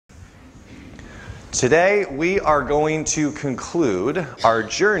Today we are going to conclude our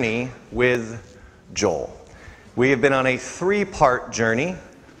journey with Joel. We have been on a 3-part journey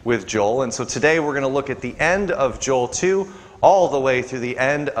with Joel, and so today we're going to look at the end of Joel 2 all the way through the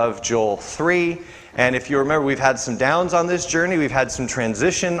end of Joel 3. And if you remember, we've had some downs on this journey, we've had some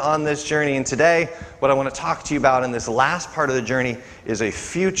transition on this journey, and today what I want to talk to you about in this last part of the journey is a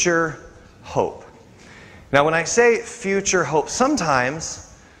future hope. Now when I say future hope, sometimes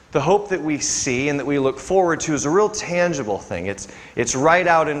the hope that we see and that we look forward to is a real tangible thing. It's right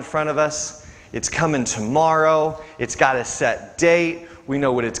out in front of us. It's coming tomorrow. It's got a set date. We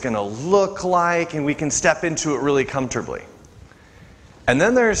know what it's going to look like, and we can step into it really comfortably. And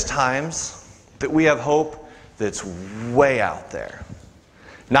then there's times that we have hope that's way out there.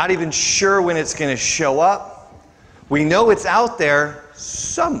 Not even sure when it's going to show up. We know it's out there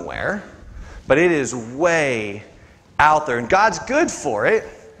somewhere, but it is way out there. And God's good for it.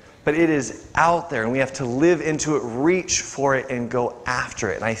 But it is out there, and we have to live into it, reach for it, and go after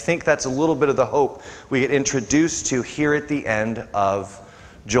it. And I think that's a little bit of the hope we get introduced to here at the end of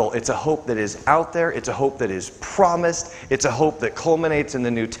Joel. It's a hope that is out there. It's a hope that is promised. It's a hope that culminates in the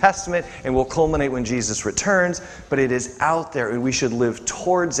New Testament and will culminate when Jesus returns. But it is out there, and we should live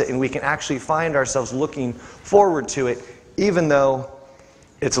towards it, and we can actually find ourselves looking forward to it, even though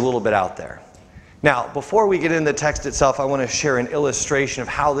it's a little bit out there. Now, before we get into the text itself, I want to share an illustration of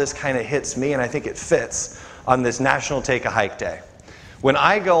how this kind of hits me, and I think it fits on this National Take a Hike Day. When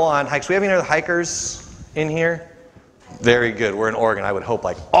I go on hikes, we have any other hikers in here? Very good. We're in Oregon. I would hope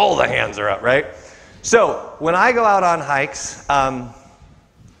like all the hands are up, right? So, when I go out on hikes,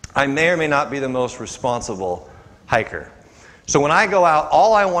 I may or may not be the most responsible hiker. So when I go out,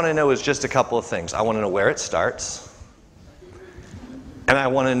 all I want to know is just a couple of things. I want to know where it starts, and I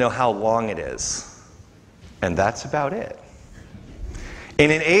want to know how long it is. And that's about it. In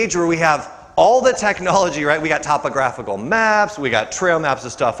an age where we have all the technology, right? We got topographical maps, we got trail maps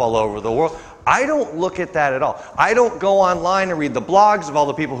and stuff all over the world. I don't look at that at all. I don't go online and read the blogs of all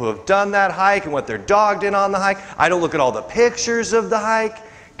the people who have done that hike and what their dog did on the hike. I don't look at all the pictures of the hike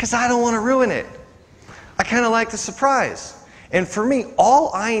because I don't want to ruin it. I kind of like the surprise. And for me, all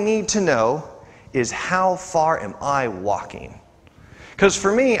I need to know is how far am I walking? Because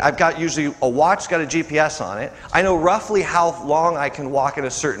for me, I've got usually a watch, got a GPS on it. I know roughly how long I can walk in a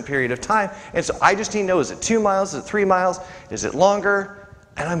certain period of time. And so I just need to know, is it 2 miles? Is it 3 miles? Is it longer?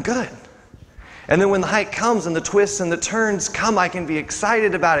 And I'm good. And then when the hike comes and the twists and the turns come, I can be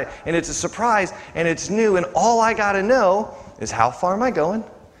excited about it. And it's a surprise and it's new. And all I got to know is how far am I going?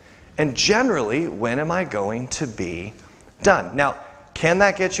 And generally, when am I going to be done? Now, can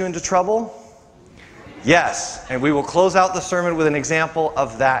that get you into trouble? Yes, and we will close out the sermon with an example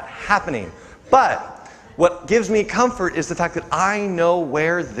of that happening. But what gives me comfort is the fact that I know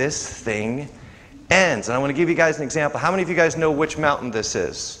where this thing ends. And I want to give you guys an example. How many of you guys know which mountain this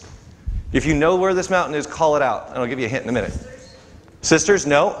is? If you know where this mountain is, call it out. And I'll give you a hint in a minute. Sisters,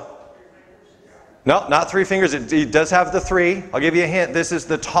 no. No, not 3 fingers. It does have the 3. I'll give you a hint. This is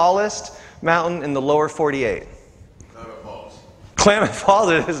the tallest mountain in the lower 48. Klamath Falls. Klamath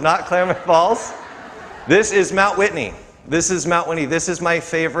Falls. It is not Klamath Falls. This is Mount Whitney. This is Mount Whitney. This is my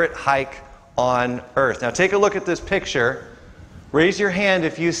favorite hike on earth. Now take a look at this picture. Raise your hand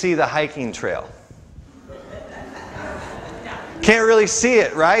if you see the hiking trail. Can't really see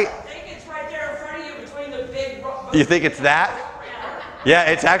it, right? I think it's right there in front of you between the big rocks. You think it's that? Yeah,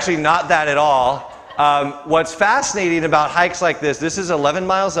 it's actually not that at all. What's fascinating about hikes like this is 11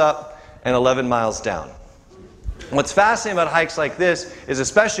 miles up and 11 miles down. What's fascinating about hikes like this is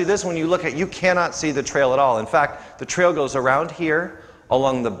especially this one you look at, you cannot see the trail at all. In fact, the trail goes around here,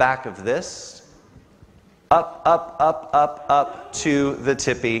 along the back of this, up to the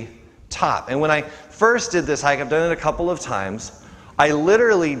tippy top. And when I first did this hike, I've done it a couple of times, I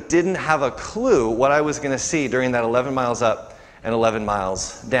literally didn't have a clue what I was going to see during that 11 miles up and 11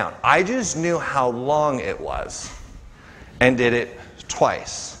 miles down. I just knew how long it was and did it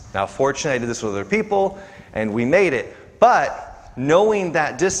twice. Now, fortunately, I did this with other people, and we made it, but knowing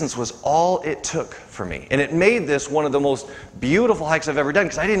that distance was all it took for me. And it made this one of the most beautiful hikes I've ever done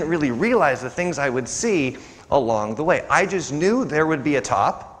because I didn't really realize the things I would see along the way. I just knew there would be a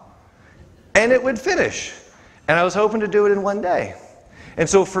top and it would finish. And I was hoping to do it in one day. And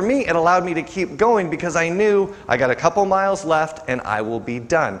so for me, it allowed me to keep going because I knew I got a couple miles left and I will be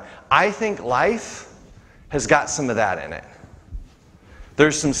done. I think life has got some of that in it.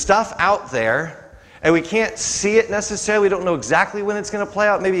 There's some stuff out there and we can't see it necessarily. We don't know exactly when it's going to play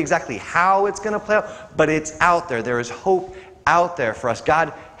out, maybe exactly how it's going to play out, but it's out there. There is hope out there for us.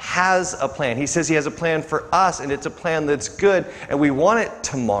 God has a plan. He says He has a plan for us, and it's a plan that's good, and we want it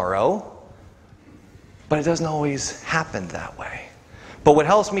tomorrow, But it doesn't always happen that way. But what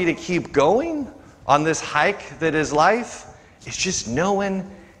helps me to keep going on this hike that is life is just knowing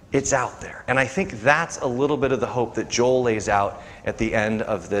it's out there. And I think that's a little bit of the hope that Joel lays out at the end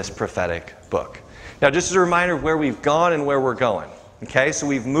of this prophetic book. Now, just as a reminder of where we've gone and where we're going. Okay, so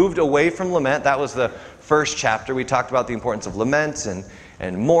we've moved away from lament. That was the first chapter. We talked about the importance of lament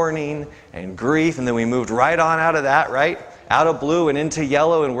and mourning and grief. And then we moved right on out of that, right? Out of blue and into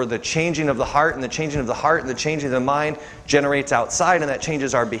yellow, and where the changing of the heart and the changing of the heart and the changing of the mind generates outside, and that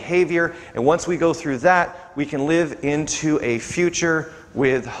changes our behavior. And once we go through that, we can live into a future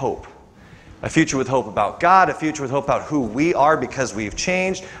with hope. A future with hope about God, a future with hope about who we are because we've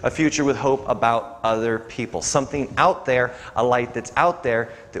changed, a future with hope about other people. Something out there, a light that's out there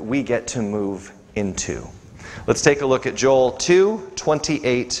that we get to move into. Let's take a look at Joel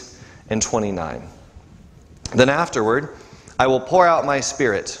 2:28 and 29. Then afterward, I will pour out my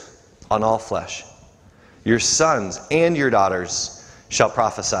Spirit on all flesh. Your sons and your daughters shall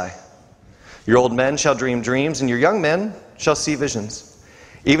prophesy. Your old men shall dream dreams, and your young men shall see visions.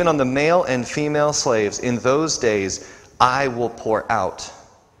 Even on the male and female slaves, in those days, I will pour out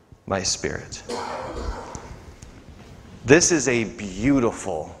my Spirit. This is a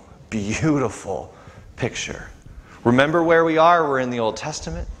beautiful, beautiful picture. Remember where we are? We're in the Old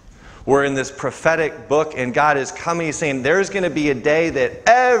Testament. We're in this prophetic book, and God is coming. He's saying there's going to be a day that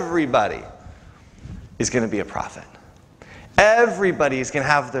everybody is going to be a prophet. Everybody is going to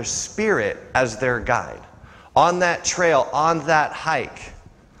have their Spirit as their guide. On that trail, on that hike,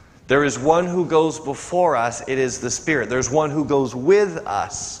 there is one who goes before us. It is the Spirit. There's one who goes with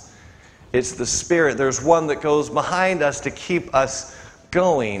us. It's the Spirit. There's one that goes behind us to keep us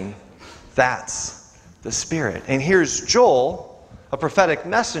going. That's the Spirit. And here's Joel, a prophetic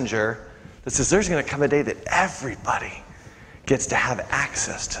messenger, that says there's going to come a day that everybody gets to have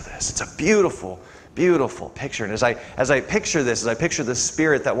access to this. It's a beautiful, beautiful picture. And as I picture this, as I picture the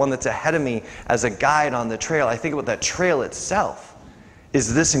Spirit, that one that's ahead of me as a guide on the trail, I think about that trail itself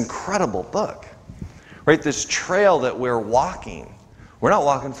is this incredible book. Right? This trail that we're walking. We're not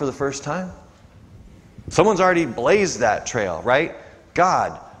walking for the first time. Someone's already blazed that trail, right?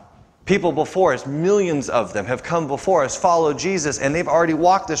 God, people before us, millions of them have come before us, followed Jesus, and they've already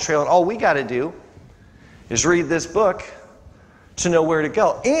walked this trail. And all we got to do is read this book to know where to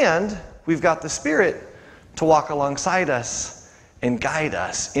go. And we've got the Spirit to walk alongside us and guide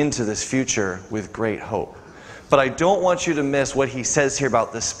us into this future with great hope. But I don't want you to miss what he says here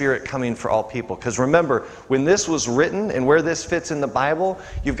about the Spirit coming for all people. Because remember, when this was written and where this fits in the Bible,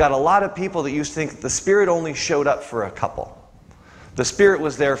 you've got a lot of people that used to think the Spirit only showed up for a couple. The Spirit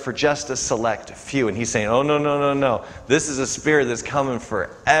was there for just a select few. And he's saying, oh, no, no, no, no. This is a Spirit that's coming for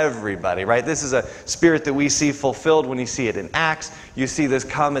everybody, right? This is a Spirit that we see fulfilled when you see it in Acts. You see this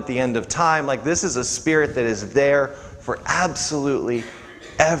come at the end of time. Like, this is a Spirit that is there for absolutely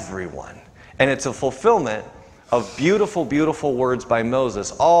everyone. And it's a fulfillment of beautiful, beautiful words by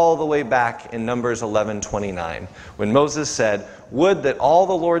Moses all the way back in Numbers 11:29, when Moses said, would that all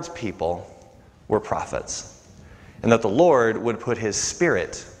the Lord's people were prophets, and that the Lord would put his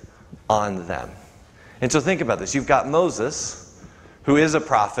Spirit on them. And so think about this. You've got Moses, who is a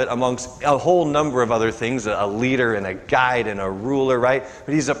prophet amongst a whole number of other things, a leader and a guide and a ruler, right?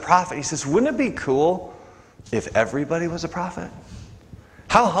 But he's a prophet. He says, wouldn't it be cool if everybody was a prophet?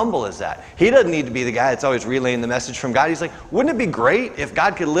 How humble is that? He doesn't need to be the guy that's always relaying the message from God. He's like, wouldn't it be great if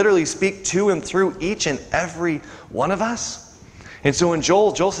God could literally speak to and through each and every one of us? And so when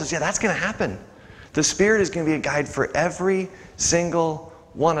Joel says, yeah, that's going to happen. The Spirit is going to be a guide for every single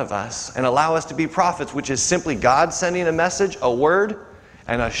one of us and allow us to be prophets, which is simply God sending a message, a word,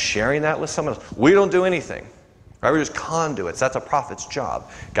 and us sharing that with someone else. We don't do anything. Right? We're just conduits. That's a prophet's job.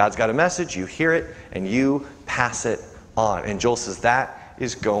 God's got a message, you hear it, and you pass it on. And Joel says that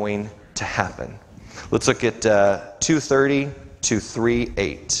is going to happen. Let's look at 2:30 to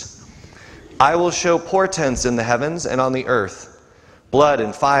 3:8. I will show portents in the heavens and on the earth, blood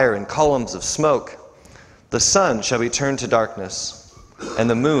and fire and columns of smoke. The sun shall be turned to darkness, and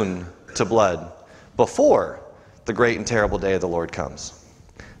the moon to blood, before the great and terrible day of the Lord comes.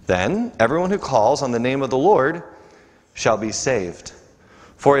 Then everyone who calls on the name of the Lord shall be saved.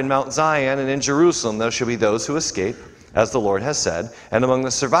 For in Mount Zion and in Jerusalem there shall be those who escape, as the Lord has said, and among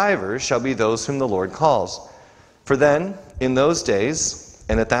the survivors shall be those whom the Lord calls. For then, in those days,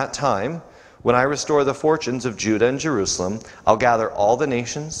 and at that time, when I restore the fortunes of Judah and Jerusalem, I'll gather all the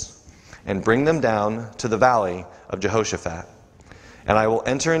nations and bring them down to the valley of Jehoshaphat. And I will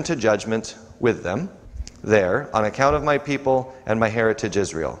enter into judgment with them there on account of my people and my heritage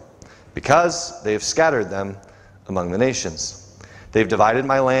Israel, because they have scattered them among the nations. They've divided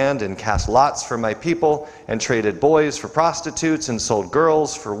my land and cast lots for my people and traded boys for prostitutes and sold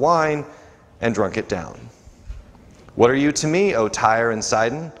girls for wine and drunk it down. What are you to me, O Tyre and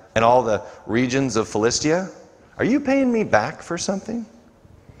Sidon, and all the regions of Philistia? Are you paying me back for something?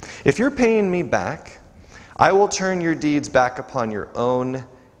 If you're paying me back, I will turn your deeds back upon your own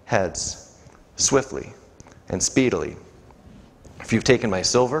heads, swiftly and speedily. If you've taken my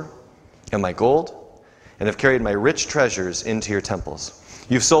silver and my gold, and have carried my rich treasures into your temples.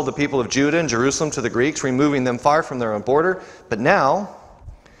 You've sold the people of Judah and Jerusalem to the Greeks, removing them far from their own border. But now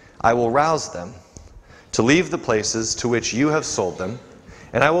I will rouse them to leave the places to which you have sold them,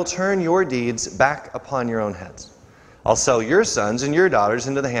 and I will turn your deeds back upon your own heads. I'll sell your sons and your daughters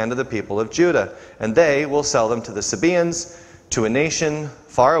into the hand of the people of Judah, and they will sell them to the Sabaeans, to a nation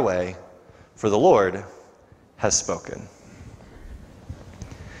far away, for the Lord has spoken.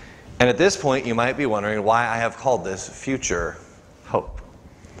 And at this point, you might be wondering why I have called this Future Hope.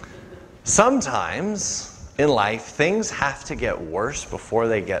 Sometimes in life, things have to get worse before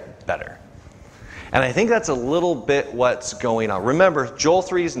they get better. And I think that's a little bit what's going on. Remember, Joel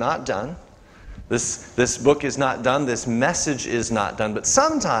 3 is not done. This book is not done. This message is not done. But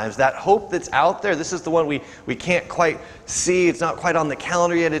sometimes that hope that's out there, this is the one we can't quite see. It's not quite on the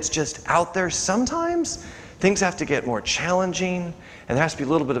calendar yet. It's just out there. Sometimes things have to get more challenging, and there has to be a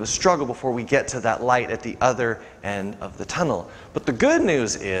little bit of a struggle before we get to that light at the other end of the tunnel. But the good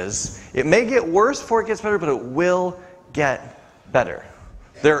news is, it may get worse before it gets better, but it will get better.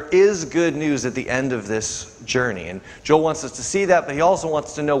 There is good news at the end of this journey. And Joel wants us to see that, but he also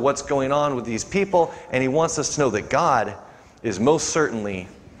wants to know what's going on with these people, and he wants us to know that God is most certainly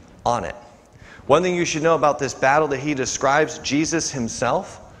on it. One thing you should know about this battle that he describes, Jesus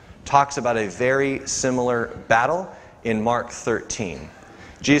himself talks about a very similar battle in Mark 13.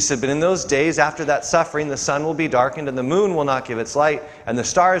 Jesus said, "But in those days after that suffering, the sun will be darkened, and the moon will not give its light, and the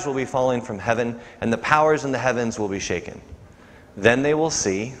stars will be falling from heaven, and the powers in the heavens will be shaken. Then they will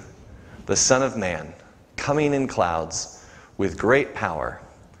see the Son of Man coming in clouds with great power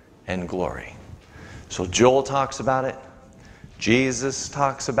and glory." So Joel talks about it. Jesus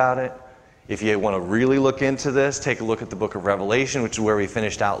talks about it. If you want to really look into this, take a look at the book of Revelation, which is where we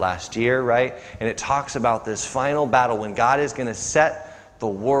finished out last year, right? And it talks about this final battle when God is going to set the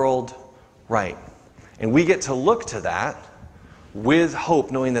world right. And we get to look to that with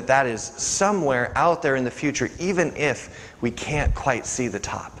hope, knowing that that is somewhere out there in the future, even if we can't quite see the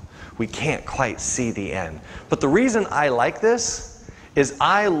top. We can't quite see the end. But the reason I like this is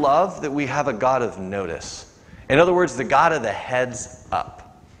I love that we have a God of notice. In other words, the God of the heads up.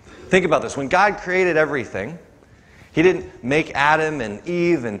 Think about this. When God created everything, he didn't make Adam and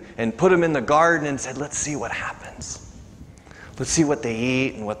Eve and put them in the garden and said, let's see what happens. Let's see what they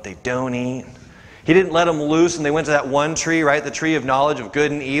eat and what they don't eat. He didn't let them loose and they went to that one tree, right? The tree of knowledge of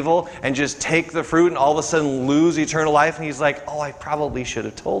good and evil, and just take the fruit and all of a sudden lose eternal life. And he's like, oh, I probably should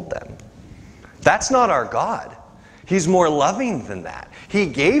have told them. That's not our God. He's more loving than that. He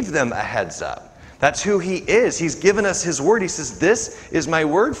gave them a heads up. That's who he is. He's given us his word. He says, this is my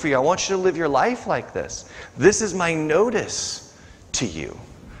word for you. I want you to live your life like this. This is my notice to you.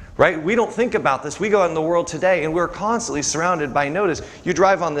 Right? We don't think about this. We go out in the world today and we're constantly surrounded by notice. You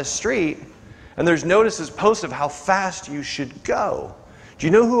drive on this street and there's notices posted of how fast you should go. Do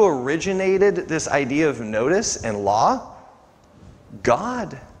you know who originated this idea of notice and law?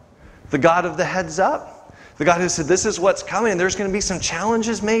 God. The God of the heads up. The God who said, this is what's coming. There's going to be some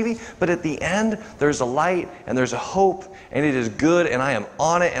challenges maybe, but at the end, there's a light and there's a hope, and it is good, and I am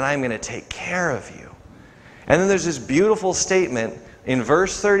on it, and I'm going to take care of you. And then there's this beautiful statement in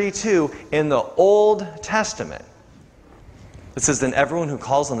verse 32 in the Old Testament. It says, then everyone who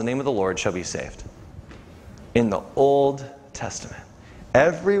calls on the name of the Lord shall be saved. In the Old Testament,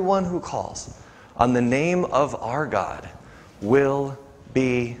 everyone who calls on the name of our God will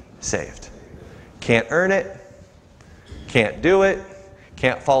be saved. Can't earn it, can't do it,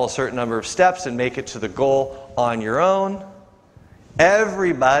 can't follow a certain number of steps and make it to the goal on your own.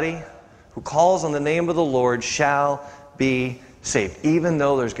 Everybody who calls on the name of the Lord shall be saved, even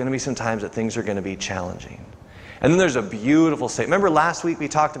though there's going to be some times that things are going to be challenging. And then there's a beautiful statement. Remember last week we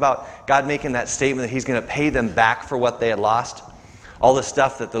talked about God making that statement that he's going to pay them back for what they had lost? All the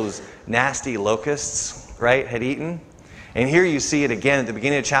stuff that those nasty locusts, right, had eaten? And here you see it again at the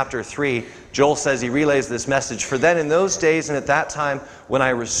beginning of chapter 3. Joel says, he relays this message. For then in those days and at that time, when I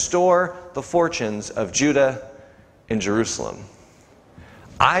restore the fortunes of Judah and Jerusalem.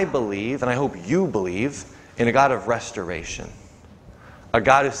 I believe, and I hope you believe, in a God of restoration. A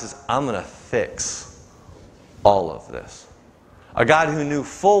God who says, I'm going to fix all of this. A God who knew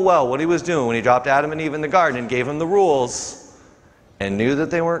full well what he was doing when he dropped Adam and Eve in the garden and gave them the rules. and knew that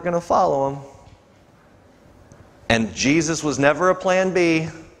they weren't going to follow him. And Jesus was never a plan B.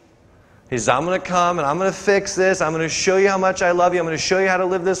 He says, I'm going to come and I'm going to fix this. I'm going to show you how much I love you. I'm going to show you how to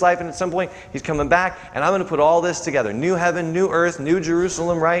live this life. And at some point, he's coming back and I'm going to put all this together. New heaven, new earth, new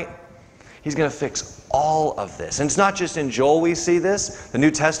Jerusalem, right? He's going to fix all of this. And it's not just in Joel we see this. The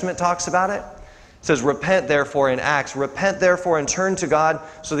New Testament talks about it. It says, repent therefore in Acts. Repent therefore and turn to God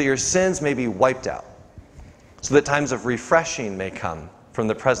so that your sins may be wiped out. So that times of refreshing may come from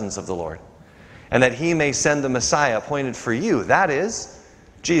the presence of the Lord. And that he may send the Messiah appointed for you. That is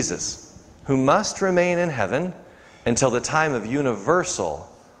Jesus, who must remain in heaven until the time of universal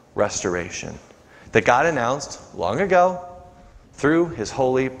restoration that God announced long ago through his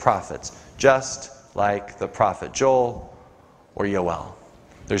holy prophets, just like the prophet Joel or Yoel.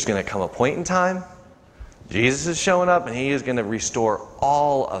 There's going to come a point in time, Jesus is showing up and he is going to restore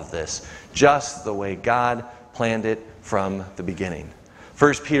all of this just the way God planned it from the beginning.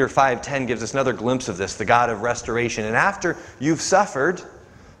 1 Peter 5:10 gives us another glimpse of this, the God of restoration. And after you've suffered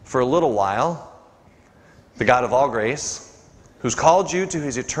for a little while, the God of all grace, who's called you to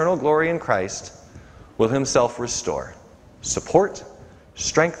his eternal glory in Christ, will himself restore, support,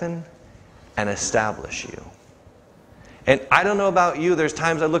 strengthen, and establish you. And I don't know about you, there's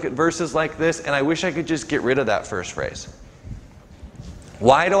times I look at verses like this and I wish I could just get rid of that first phrase.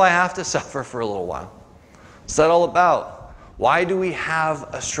 Why do I have to suffer for a little while? What's that all about? Why do we have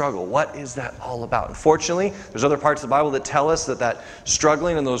a struggle? What is that all about? Unfortunately, there's other parts of the Bible that tell us that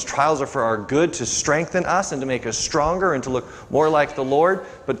struggling and those trials are for our good, to strengthen us and to make us stronger and to look more like the Lord.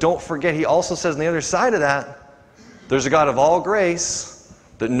 But don't forget, he also says on the other side of that, there's a God of all grace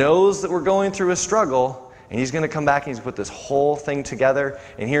that knows that we're going through a struggle, and he's going to come back and he's going to put this whole thing together.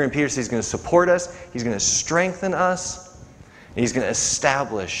 And here in Peter, he's going to support us, he's going to strengthen us, and he's going to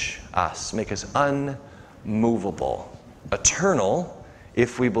establish us, make us unmovable, eternal,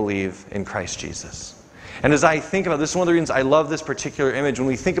 if we believe in Christ Jesus. And as I think about this, is one of the reasons I love this particular image. When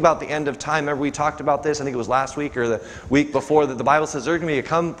we think about the end of time, remember we talked about this, I think it was last week or the week before, that the Bible says there's going to be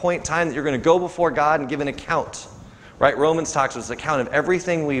a point in time that you're going to go before God and give an account. Right? Romans talks about an account of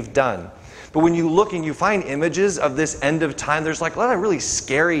everything we've done. But when you look and you find images of this end of time, there's like a lot of really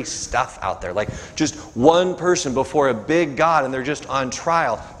scary stuff out there. Like just one person before a big God and they're just on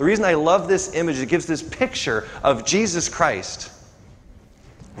trial. The reason I love this image is it gives this picture of Jesus Christ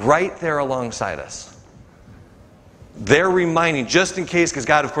right there alongside us. They're reminding, just in case, because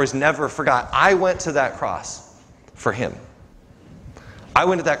God, of course, never forgot, I went to that cross for him. I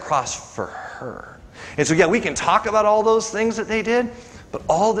went to that cross for her. And so, yeah, we can talk about all those things that they did, but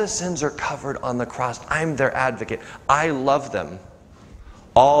all the sins are covered on the cross. I'm their advocate. I love them.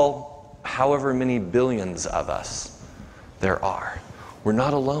 All, however many billions of us there are. We're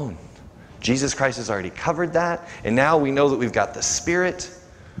not alone. Jesus Christ has already covered that, and now we know that we've got the Spirit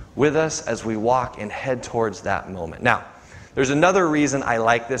with us as we walk and head towards that moment. Now, there's another reason I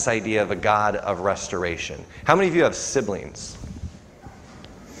like this idea of a God of restoration. How many of you have siblings?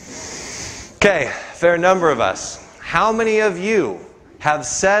 Okay, fair number of us. How many of you have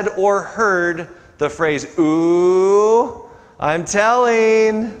said or heard the phrase, ooh, I'm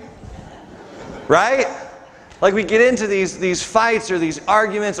telling? Right? Like we get into these fights or these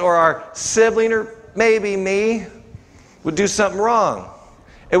arguments, or our sibling or maybe me would do something wrong.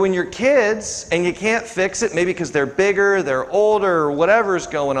 And when you're kids and you can't fix it, maybe because they're bigger, they're older, or whatever's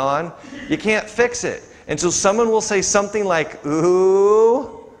going on, you can't fix it. And so someone will say something like,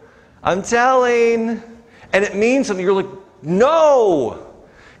 ooh, I'm telling. And it means something. You're like, no.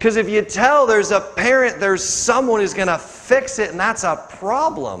 Because if you tell, there's a parent, there's someone who's going to fix it, and that's a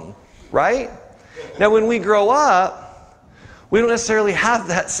problem, right? Now, when we grow up, we don't necessarily have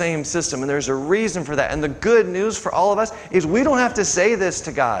that same system, and there's a reason for that. And the good news for all of us is we don't have to say this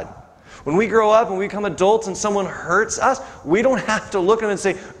to God. When we grow up and we become adults and someone hurts us, we don't have to look at them and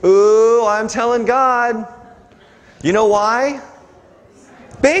say, ooh, I'm telling God. You know why?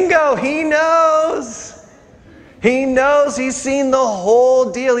 Bingo, he knows. He knows. He's seen the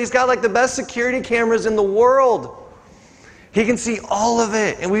whole deal. He's got like the best security cameras in the world. He can see all of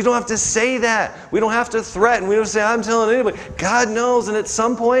it. And we don't have to say that. We don't have to threaten. We don't say, I'm telling anybody. God knows. And at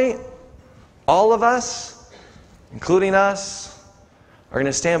some point, all of us, including us, are going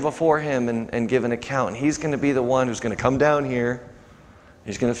to stand before him and give an account. And he's going to be the one who's going to come down here.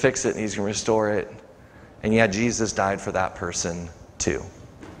 He's going to fix it and he's going to restore it. And yeah, Jesus died for that person too.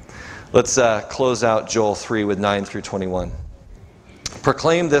 Let's close out Joel 3 with 9 through 21.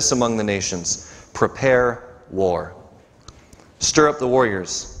 Proclaim this among the nations. Prepare war. Stir up the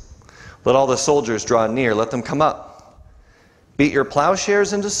warriors. Let all the soldiers draw near. Let them come up. Beat your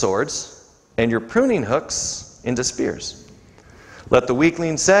plowshares into swords and your pruning hooks into spears. Let the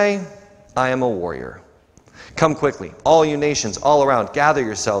weakling say, I am a warrior. Come quickly, all you nations all around, gather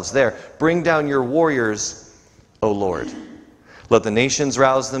yourselves there. Bring down your warriors, O Lord. Let the nations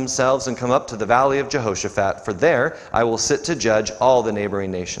rouse themselves and come up to the valley of Jehoshaphat, for there I will sit to judge all the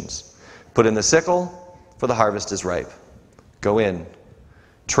neighboring nations. Put in the sickle, for the harvest is ripe. Go in,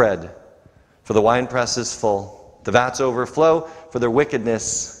 tread, for the winepress is full. The vats overflow, for their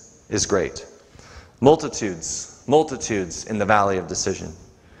wickedness is great. Multitudes, multitudes in the valley of decision.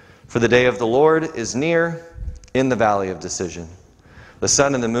 For the day of the Lord is near in the valley of decision. The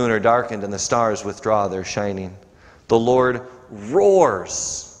sun and the moon are darkened, and the stars withdraw their shining. The Lord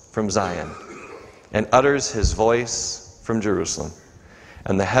roars from Zion and utters his voice from Jerusalem,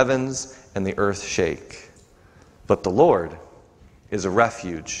 and the heavens and the earth shake. But the Lord is a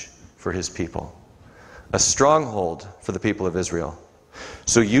refuge for his people, a stronghold for the people of Israel.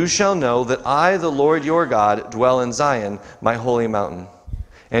 So you shall know that I, the Lord your God, dwell in Zion, my holy mountain,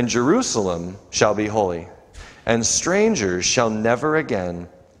 and Jerusalem shall be holy, and strangers shall never again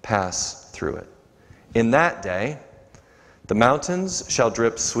pass through it. In that day, the mountains shall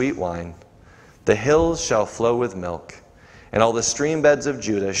drip sweet wine, the hills shall flow with milk, and all the stream beds of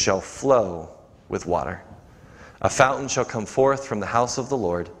Judah shall flow with water. A fountain shall come forth from the house of the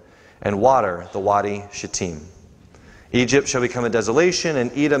Lord, and water the Wadi Shittim. Egypt shall become a desolation,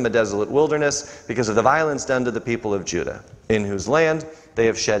 and Edom a desolate wilderness, because of the violence done to the people of Judah, in whose land they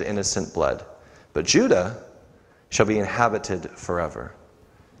have shed innocent blood. But Judah shall be inhabited forever,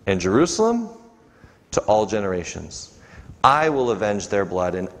 and Jerusalem to all generations. I will avenge their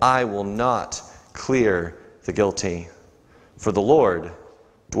blood, and I will not clear the guilty, for the Lord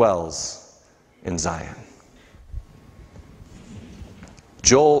dwells in Zion.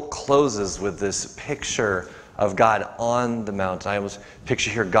 Joel closes with this picture of God on the mountain. I almost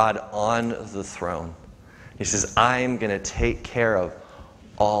picture here God on the throne. He says, I'm going to take care of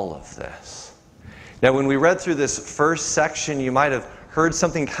all of this. Now, when we read through this first section, you might have heard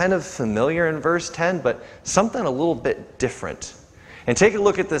something kind of familiar in verse 10, but something a little bit different. And take a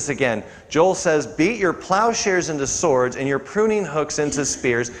look at this again. Joel says, beat your plowshares into swords and your pruning hooks into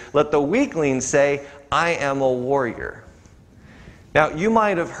spears. Let the weakling say, I am a warrior. Now, you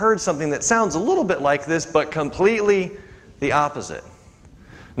might have heard something that sounds a little bit like this, but completely the opposite.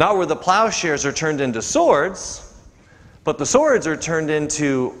 Not where the plowshares are turned into swords, but the swords are turned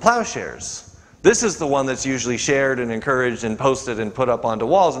into plowshares. This is the one that's usually shared and encouraged and posted and put up onto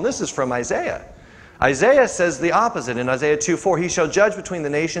walls, and this is from Isaiah. Isaiah says the opposite in Isaiah 2:4. He shall judge between the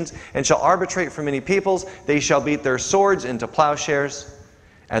nations and shall arbitrate for many peoples. They shall beat their swords into plowshares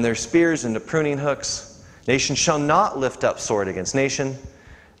and their spears into pruning hooks. Nation shall not lift up sword against nation,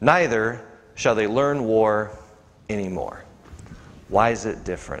 neither shall they learn war anymore. Why is it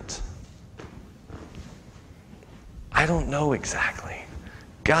different? I don't know exactly.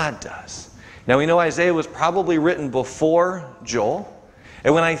 God does. Now we know Isaiah was probably written before Joel.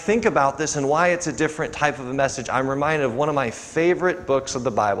 And when I think about this and why it's a different type of a message, I'm reminded of one of my favorite books of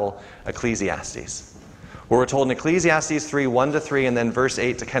the Bible, Ecclesiastes. Where we're told in Ecclesiastes 3, 1-3, and then verse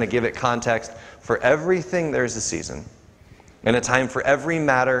 8 to kind of give it context. For everything there's a season, and a time for every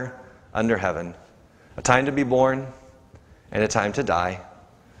matter under heaven. A time to be born, and a time to die.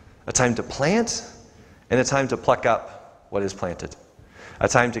 A time to plant, and a time to pluck up what is planted. A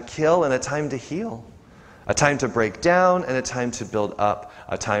time to kill, and a time to heal. A time to break down, and a time to build up.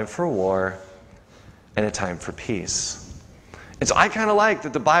 A time for war, and a time for peace. And so I kind of like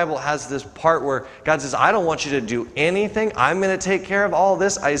that the Bible has this part where God says, I don't want you to do anything. I'm going to take care of all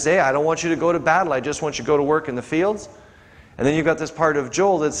this. Isaiah, I don't want you to go to battle. I just want you to go to work in the fields. And then you've got this part of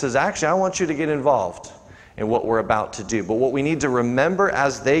Joel that says, actually, I want you to get involved in what we're about to do. But what we need to remember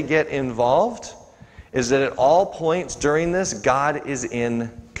as they get involved is that at all points during this, God is in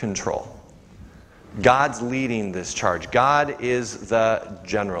control. God's leading this charge. God is the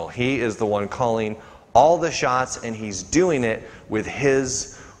general. He is the one calling all the shots, and he's doing it with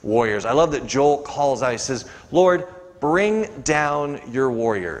his warriors. I love that Joel calls out, he says, Lord, bring down your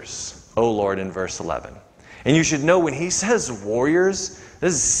warriors, O Lord, in verse 11. And you should know when he says warriors,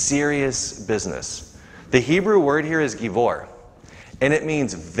 this is serious business. The Hebrew word here is givor, and it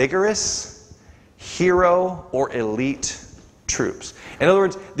means vigorous, hero, or elite troops. In other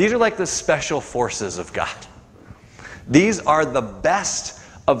words, these are like the special forces of God. These are the best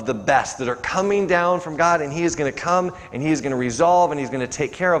of the best that are coming down from God, and he is going to come and he is going to resolve and he's going to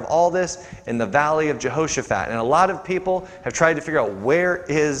take care of all this in the valley of Jehoshaphat. And a lot of people have tried to figure out, where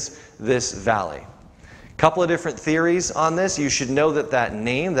is this valley? A couple of different theories on this. You should know that that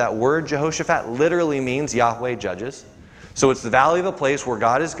name, that word Jehoshaphat, literally means Yahweh judges. So it's the valley of a place where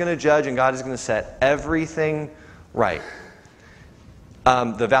God is going to judge and God is going to set everything right.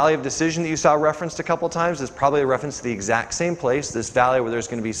 The valley of decision that you saw referenced a couple times is probably a reference to the exact same place, this valley where there's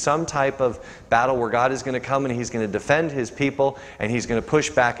going to be some type of battle where God is going to come and he's going to defend his people and he's going to push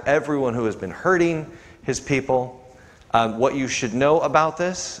back everyone who has been hurting his people. What you should know about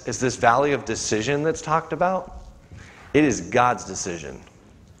this is this valley of decision that's talked about. It is God's decision,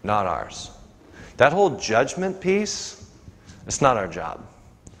 not ours. That whole judgment piece, it's not our job.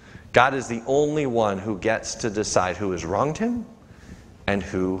 God is the only one who gets to decide who has wronged him and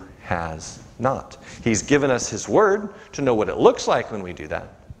who has not. He's given us his word to know what it looks like when we do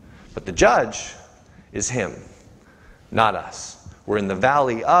that. But the judge is him, not us. We're in the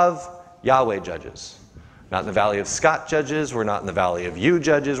valley of Yahweh judges. Not in the valley of Scott judges. We're not in the valley of you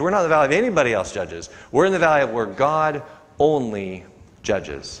judges. We're not in the valley of anybody else judges. We're in the valley of where God only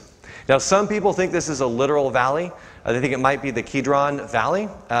judges. Now, some people think this is a literal valley. They think it might be the Kidron Valley,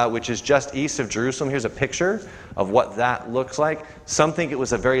 which is just east of Jerusalem. Here's a picture of what that looks like. Some think it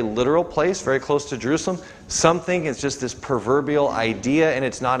was a very literal place, very close to Jerusalem. Some think it's just this proverbial idea, and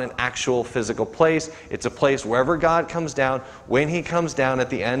it's not an actual physical place. It's a place wherever God comes down, when he comes down at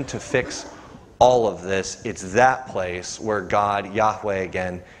the end to fix all of this, it's that place where God, Yahweh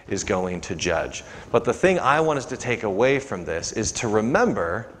again, is going to judge. But the thing I want us to take away from this is to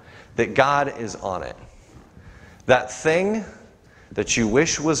remember that God is on it. That thing that you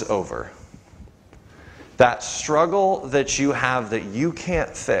wish was over, that struggle that you have that you can't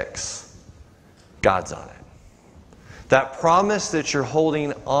fix, God's on it. That promise that you're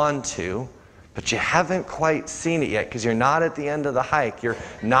holding on to, but you haven't quite seen it yet because you're not at the end of the hike, you're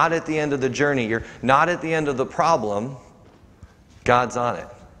not at the end of the journey, you're not at the end of the problem, God's on it.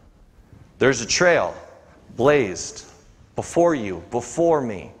 There's a trail blazed before you, before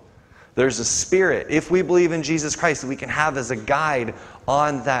me. There's a spirit, if we believe in Jesus Christ, that we can have as a guide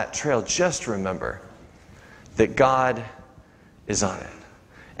on that trail. Just remember that God is on it.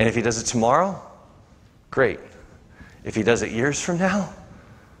 And if he does it tomorrow, great. If he does it years from now,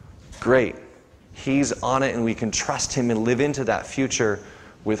 great. He's on it and we can trust him and live into that future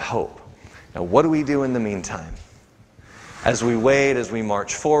with hope. Now, what do we do in the meantime? As we wait, as we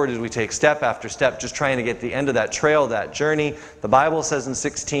march forward, as we take step after step, just trying to get to the end of that trail, that journey, the Bible says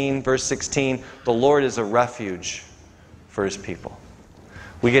in verse 16, the Lord is a refuge for his people.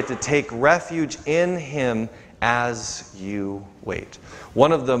 We get to take refuge in him as you wait.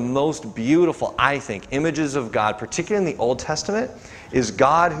 One of the most beautiful, I think, images of God, particularly in the Old Testament, is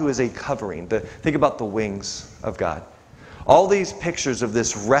God who is a covering. Think about the wings of God. All these pictures of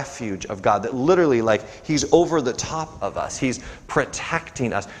this refuge of God that literally, like, he's over the top of us. He's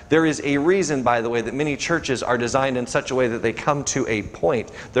protecting us. There is a reason, by the way, that many churches are designed in such a way that they come to a point.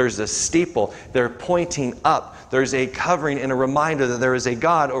 There's a steeple. They're pointing up. There's a covering and a reminder that there is a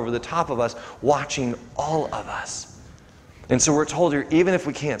God over the top of us watching all of us. And so we're told here, even if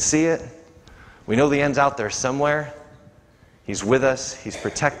we can't see it, we know the end's out there somewhere. He's with us. He's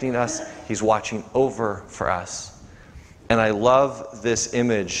protecting us. He's watching over for us. And I love this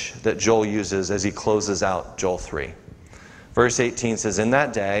image that Joel uses as he closes out Joel 3. Verse 18 says, "In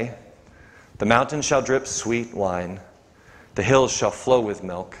that day, the mountains shall drip sweet wine, the hills shall flow with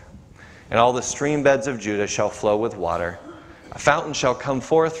milk, and all the stream beds of Judah shall flow with water. A fountain shall come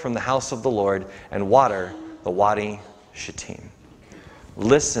forth from the house of the Lord, and water the Wadi Shittim."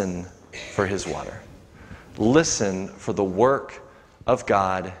 Listen for his water. Listen for the work of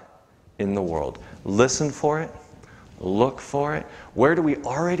God in the world. Listen for it. Look for it. Where do we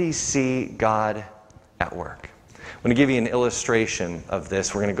already see God at work? I'm going to give you an illustration of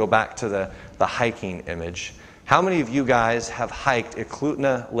this. We're going to go back to the hiking image. How many of you guys have hiked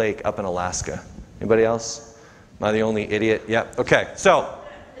Eklutna Lake up in Alaska? Anybody else? Am I the only idiot? Yep. Okay. So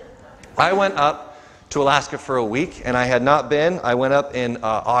I went up to Alaska for a week, and I had not been. I went up in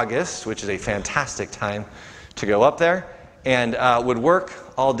August, which is a fantastic time to go up there, and would work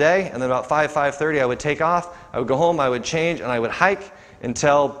all day, and then about 5:30 I would take off. I would go home, I would change, and I would hike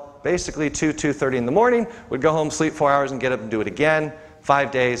until basically 2:30 in the morning. Would go home, sleep 4 hours, and get up and do it again. 5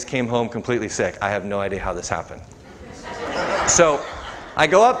 days, came home completely sick. I have no idea how this happened. So I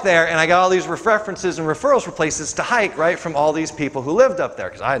go up there, and I got all these references and referrals for places to hike, right, from all these people who lived up there,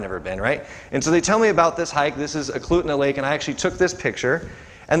 because I had never been, right? And so they tell me about this hike. This is Eklutna Lake, and I actually took this picture.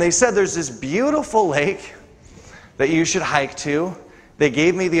 And they said there's this beautiful lake that you should hike to. They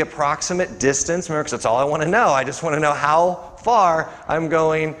gave me the approximate distance, remember, because that's all I want to know. I just want to know how far I'm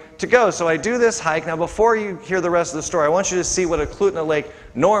going to go. So I do this hike. Now, before you hear the rest of the story, I want you to see what Eklutna Lake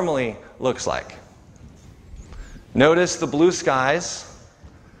normally looks like. Notice the blue skies,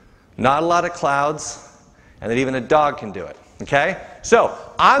 not a lot of clouds, and that even a dog can do it. Okay? So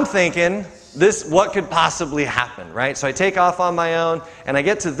I'm thinking, what could possibly happen, right? So I take off on my own, and I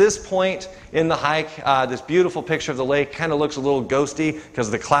get to this point in the hike. This beautiful picture of the lake kind of looks a little ghosty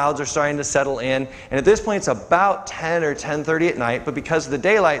because the clouds are starting to settle in. And at this point, it's about 10 or 10:30 at night, but because of the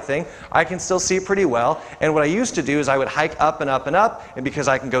daylight thing, I can still see pretty well. And what I used to do is I would hike up and up and up, and because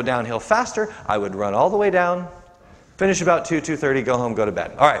I can go downhill faster, I would run all the way down, finish about 2:30, go home, go to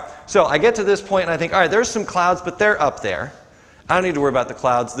bed. All right, so I get to this point, and I think, all right, there's some clouds, but they're up there. I don't need to worry about the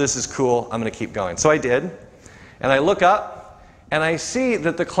clouds. This is cool. I'm going to keep going. So I did. And I look up, and I see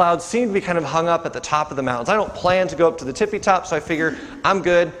that the clouds seem to be kind of hung up at the top of the mountains. I don't plan to go up to the tippy top, so I figure I'm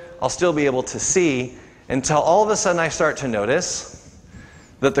good. I'll still be able to see until all of a sudden I start to notice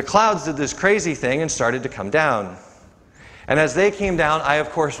that the clouds did this crazy thing and started to come down. And as they came down, I, of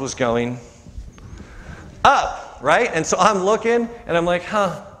course, was going up, right? And so I'm looking, and I'm like,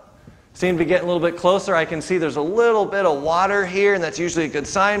 seem to be getting a little bit closer. I can see there's a little bit of water here, and that's usually a good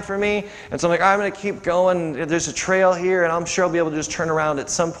sign for me. And so I'm like, all right, I'm going to keep going. There's a trail here, and I'm sure I'll be able to just turn around at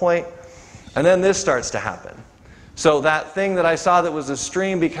some point. And then this starts to happen. So that thing that I saw that was a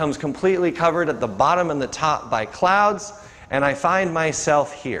stream becomes completely covered at the bottom and the top by clouds, and I find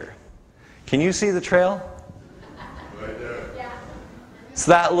myself here. Can you see the trail? Right there. Yeah. It's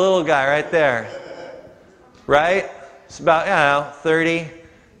that little guy right there. Right? It's about, 30,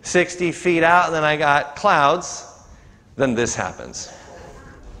 60 feet out, and then I got clouds. Then this happens.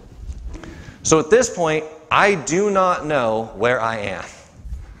 So at this point, I do not know where I am.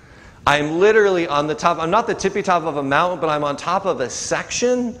 I'm literally on the top. I'm not the tippy top of a mountain, but I'm on top of a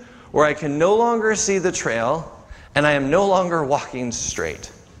section where I can no longer see the trail, and I am no longer walking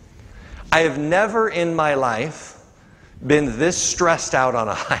straight. I have never in my life been this stressed out on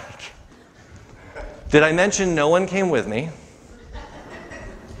a hike. Did I mention no one came with me?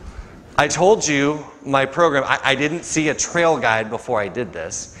 I told you my program, I didn't see a trail guide before I did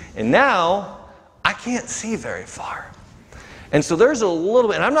this. And now, I can't see very far. And so there's a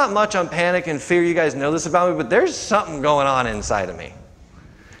little bit, and I'm not much on panic and fear, you guys know this about me, but there's something going on inside of me.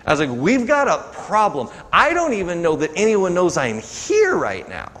 I was like, we've got a problem. I don't even know that anyone knows I'm here right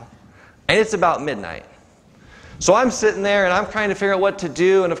now. And it's about midnight. So I'm sitting there and I'm trying to figure out what to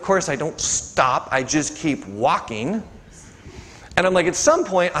do, and of course I don't stop, I just keep walking. And I'm like, at some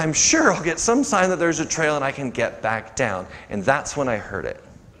point, I'm sure I'll get some sign that there's a trail and I can get back down. And that's when I heard it.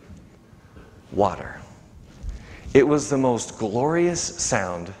 Water. It was the most glorious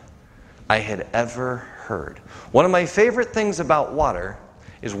sound I had ever heard. One of my favorite things about water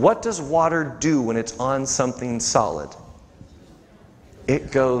is, what does water do when it's on something solid?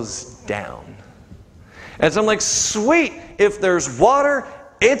 It goes down. And so I'm like, sweet, if there's water,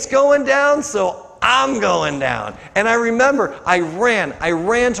 it's going down, so I'm going down. And I remember, I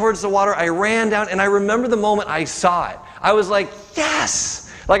ran towards the water, I ran down, and I remember the moment I saw it. I was like,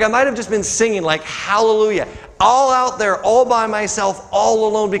 yes! Like I might have just been singing like, hallelujah, all out there, all by myself, all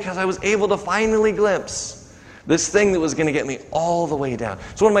alone, because I was able to finally glimpse this thing that was going to get me all the way down.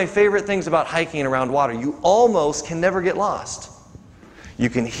 It's one of my favorite things about hiking around water. You almost can never get lost. You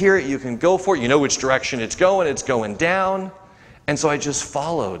can hear it, you can go for it, you know which direction it's going down. And so I just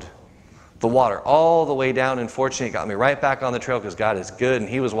followed the water all the way down, and fortunately it got me right back on the trail because God is good and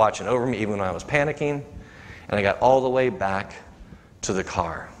He was watching over me even when I was panicking. And I got all the way back to the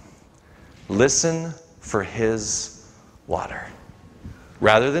car. Listen for His water.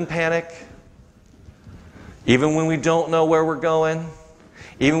 Rather than panic, even when we don't know where we're going,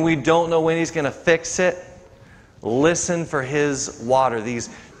 even when we don't know when He's going to fix it, listen for His water. These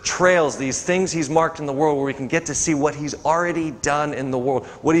trails, these things He's marked in the world where we can get to see what He's already done in the world,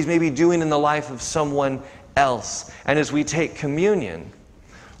 what He's maybe doing in the life of someone else. And as we take communion,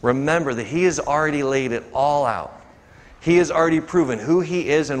 remember that He has already laid it all out. He has already proven who He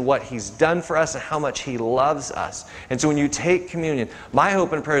is and what He's done for us and how much He loves us. And so when you take communion, my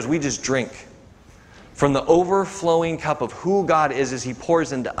hope and prayer is we just drink from the overflowing cup of who God is as He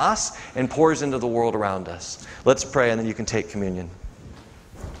pours into us and pours into the world around us. Let's pray, and then you can take communion.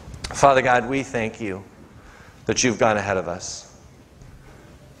 Father God, we thank You that You've gone ahead of us.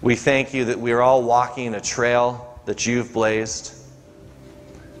 We thank You that we're all walking a trail that You've blazed.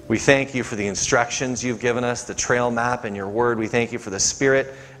 We thank You for the instructions You've given us, the trail map and Your Word. We thank You for the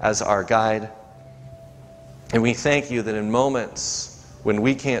Spirit as our guide. And we thank You that in moments when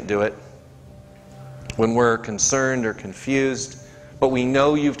we can't do it, when we're concerned or confused, but we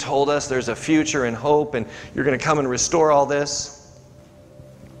know You've told us there's a future and hope and You're going to come and restore all this,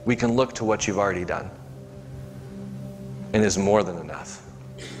 we can look to what You've already done. And is more than enough.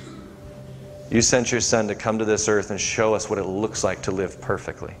 You sent Your Son to come to this earth and show us what it looks like to live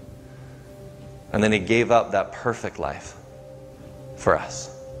perfectly. And then He gave up that perfect life for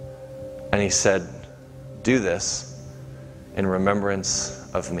us. And he said, do this in remembrance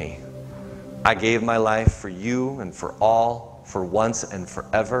of me. I gave my life for you and for all, for once and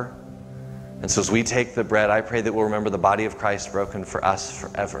forever. And so as we take the bread, I pray that we'll remember the body of Christ broken for us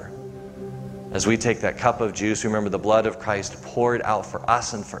forever. As we take that cup of juice, remember the blood of Christ poured out for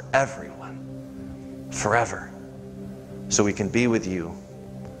us and for everyone, forever, so we can be with you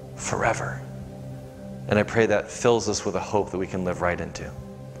forever. And I pray that fills us with a hope that we can live right into.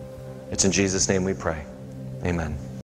 It's in Jesus' name we pray. Amen.